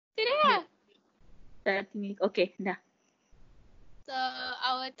Starting okay, dah. So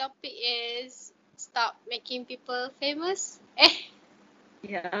our topic is stop making people famous.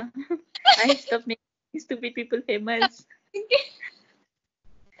 Yeah. I stopped making stupid people famous.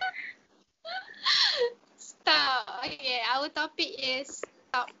 Stop. Okay, our topic is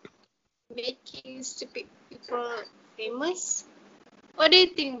stop making stupid people famous. What do you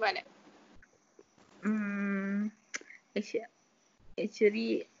think about it? Mm,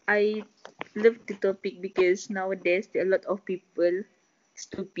 actually, I love the topic because nowadays there are a lot of people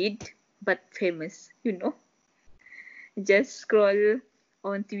stupid but famous. Just scroll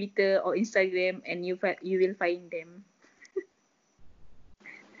on Twitter or Instagram and you will find them.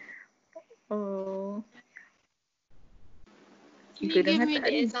 Oh, Can you ikaw give dengar me tak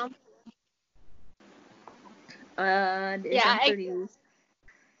the ni? example? The Yeah, example is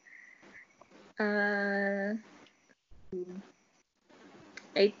uh,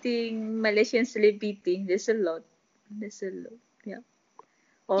 I think Malaysian celebrity. There's a lot. There's a lot. Yeah.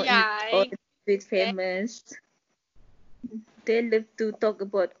 Or in yeah, or I with get. famous. They love to talk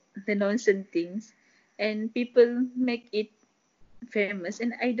about the nonsense things, and people make it famous.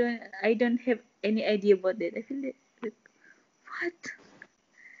 And I don't have any idea about it. I feel like what?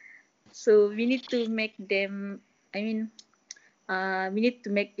 So we need to make them. I mean, we need to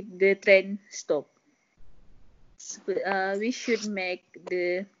make the trend stop. So, we should make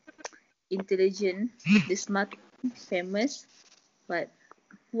the intelligent, the smart famous. But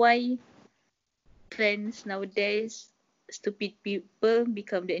why trends nowadays? Stupid people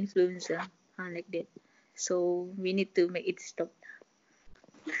become the influencer, like that. So we need to make it stop.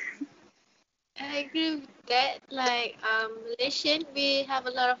 I agree with that. Like Malaysian, we have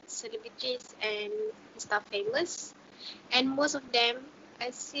a lot of celebrities and stuff famous, and most of them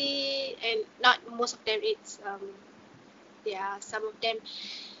I see, and not most of them. It's yeah, some of them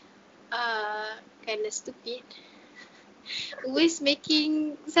kind of stupid. Always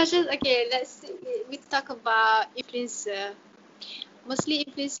making such as okay. We talk about influencer. Mostly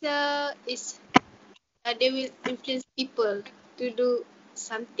influencer is they will influence people to do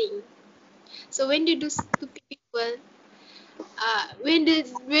something. So when they do stupid people,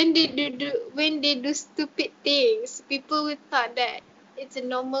 when they do stupid things, people will thought that it's a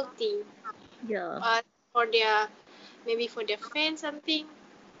normal thing. Yeah. For their maybe for their friends something.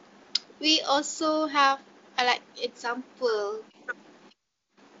 We also have like example.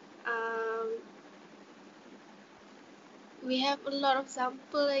 Um, we have a lot of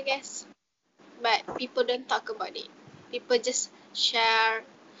example, I guess, but people don't talk about it. People just share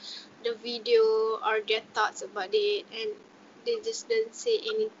the video or their thoughts about it, and they just don't say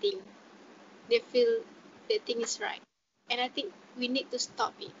anything. They feel the thing is right, and I think we need to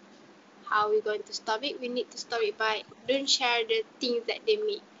stop it. How are we going to stop it? We need to stop it by don't share the things that they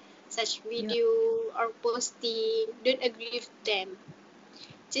make, such Yeah. video or posting. Don't agree with them.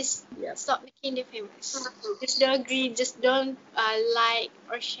 Just Yeah. stop making them famous. Just don't agree. Just don't like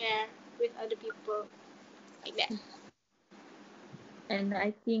or share with other people like that. And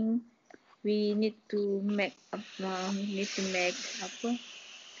I think we need to make apa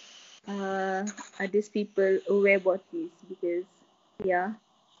uh others people aware about this because yeah,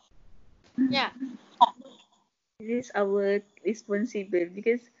 Yeah, this is our responsible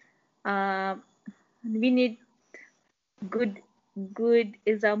because uh, we need good good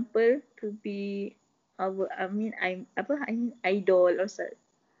example to be our I mean idol or so.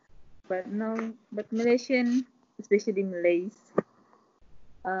 But no, but Malaysian, especially Malays,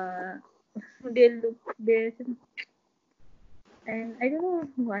 uh, they look they and I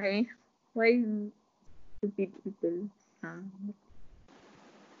don't know why stupid people. Uh,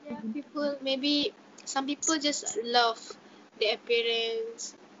 yeah. People maybe some people just love the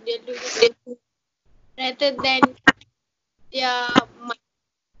appearance, their looks, rather than their mind.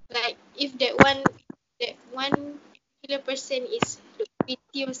 Like if that one particular person is look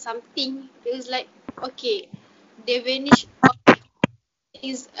pretty or something, it was like okay, they vanish all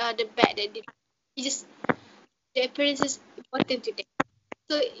things the bad that they it just the appearance is important to them.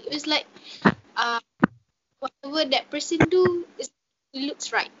 So it was like uh whatever that person do is it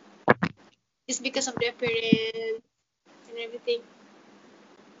looks right. Just because of the appearance and everything.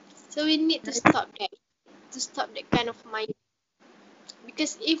 So we need to I, stop that. To stop that kind of mind.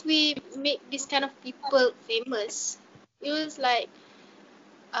 Because if we make this kind of people famous, it was like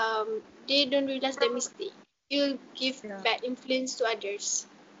they don't realize their mistake. It will give yeah, bad influence to others,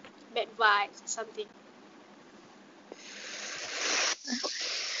 bad vibes, something.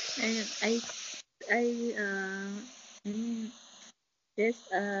 and I I mean there's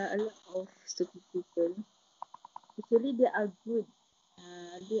a lot of stupid people. Actually, they are good.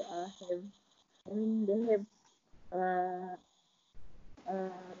 They are have. I mean, they have uh,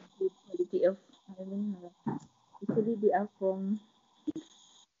 good quality of. I mean, actually they are from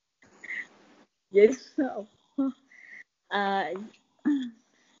yes, uh,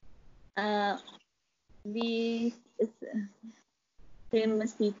 uh, we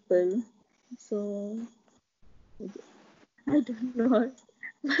famous people. So I don't know,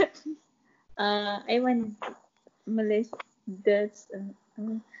 but I want Malaysia. That's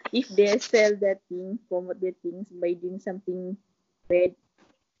if they sell that thing, promote their things by doing something bad.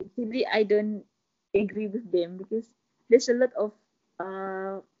 Actually, I don't agree with them because there's a lot of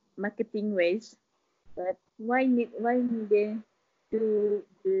uh marketing ways. But why need they do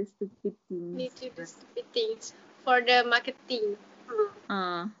the stupid things? Need to do stupid things for the marketing.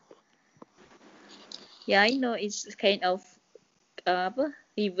 Uh, yeah, I know it's kind of apa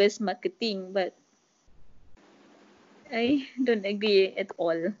reverse marketing, but I don't agree at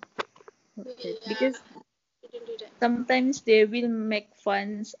all with it Yeah, because you don't do that. sometimes they will make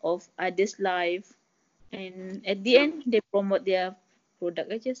fun of others' life, and at the end they promote their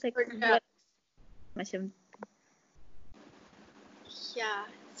product. I just like For the what macam yeah,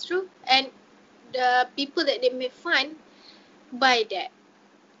 it's true. And the people that they make fun buy that.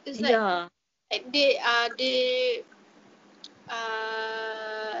 It's yeah like they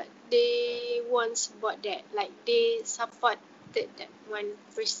once bought that. Like they supported that one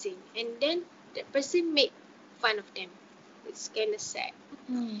person, and then that person make fun of them. It's kind of sad.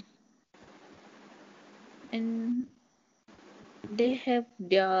 mm. And they have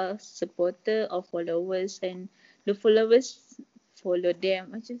their supporter or followers, and the followers follow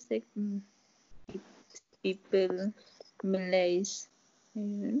them. I just like people, Malays,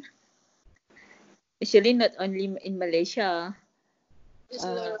 mm, actually not only in Malaysia. There's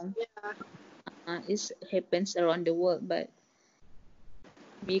a lot of Um, yeah, it happens around the world, but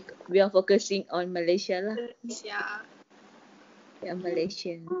we are focusing on Malaysia lah. yeah. We are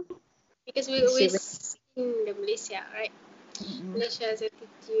Malaysian. Because we The always seven. in the Malaysia, right? Mm-mm. Malaysia's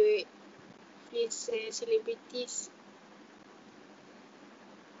attitude, influences, celebrities.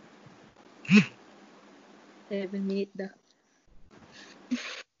 7 minutes dah.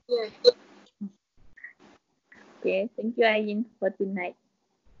 Yeah. Okay, thank you Ain for tonight.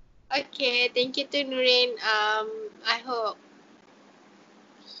 Okay, thank you to Nurin. I hope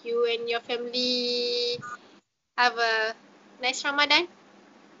you and your family have a nice Ramadan.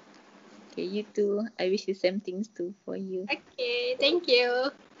 Okay, you too. I wish the same things too for you. Okay, thank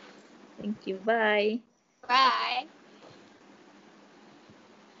you. Thank you. Bye. Bye.